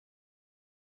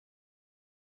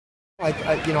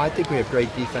I think we have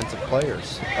great defensive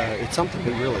players. It's something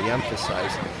we really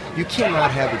emphasize. You cannot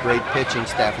have a great pitching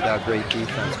staff without great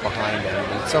defense behind them.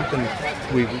 And it's something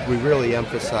we really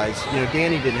emphasize.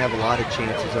 Danny didn't have a lot of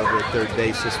chances over at third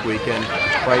base this weekend.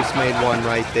 Bryce made one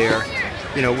right there.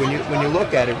 When you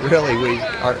look at it, really,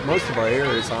 most of our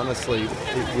errors, honestly,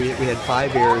 we had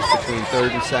 5 errors between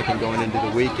third and second going into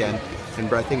the weekend,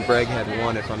 and I think Greg had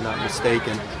 1, if I'm not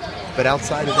mistaken. But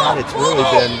outside of that, it's really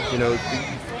been,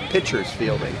 pitchers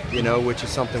fielding, which is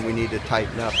something we need to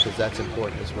tighten up because that's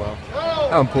important as well.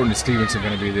 How important is Stevenson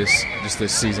going to be this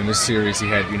season, this series? He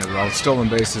had, all the stolen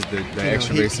bases, the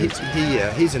extra bases.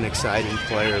 He's an exciting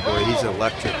player, boy. He's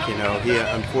electric. He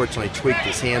unfortunately tweaked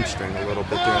his hamstring a little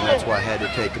bit there, and that's why I had to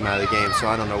take him out of the game. So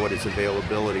I don't know what his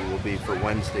availability will be for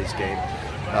Wednesday's game.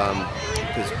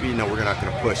 Because we're not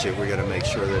going to push it. We're going to make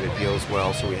sure that it heals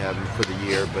well, so we have him for the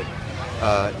year. But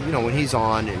when he's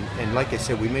on, and like I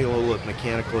said, we made a little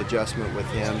mechanical adjustment with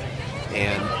him,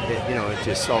 and it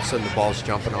just all of a sudden the ball's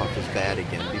jumping off his bat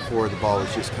again. Before the ball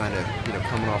was just kind of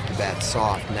coming off the bat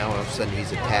soft. Now all of a sudden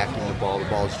he's attacking the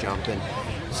ball's jumping.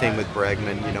 Same with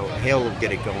Bregman. Hale will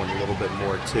get it going a little bit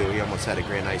more too. He almost had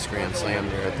a nice grand slam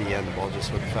there at the end. The ball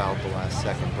just went foul at the last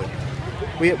second, but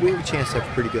we have a chance to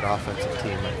have a pretty good offensive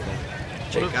team, I think.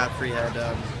 Jake Godfrey had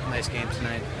a nice game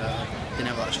tonight. Didn't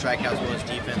have a lot of strikeouts, well as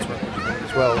defense.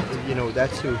 Well,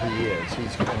 that's who he is.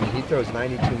 He throws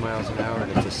 92 miles an hour, and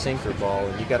it's a sinker ball,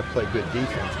 and you got to play good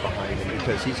defense behind him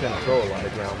because he's going to throw a lot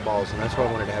of ground balls, and that's why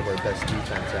I wanted to have our best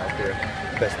defense out there,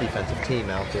 best defensive team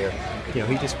out there.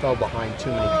 He just fell behind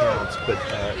too many counts, but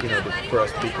for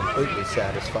us to be completely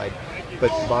satisfied.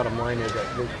 But the bottom line is that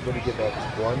what do you give up?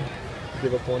 One?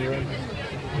 Give up 1 run?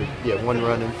 Yeah, 1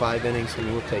 run in 5 innings,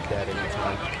 and we'll take that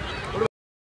anytime.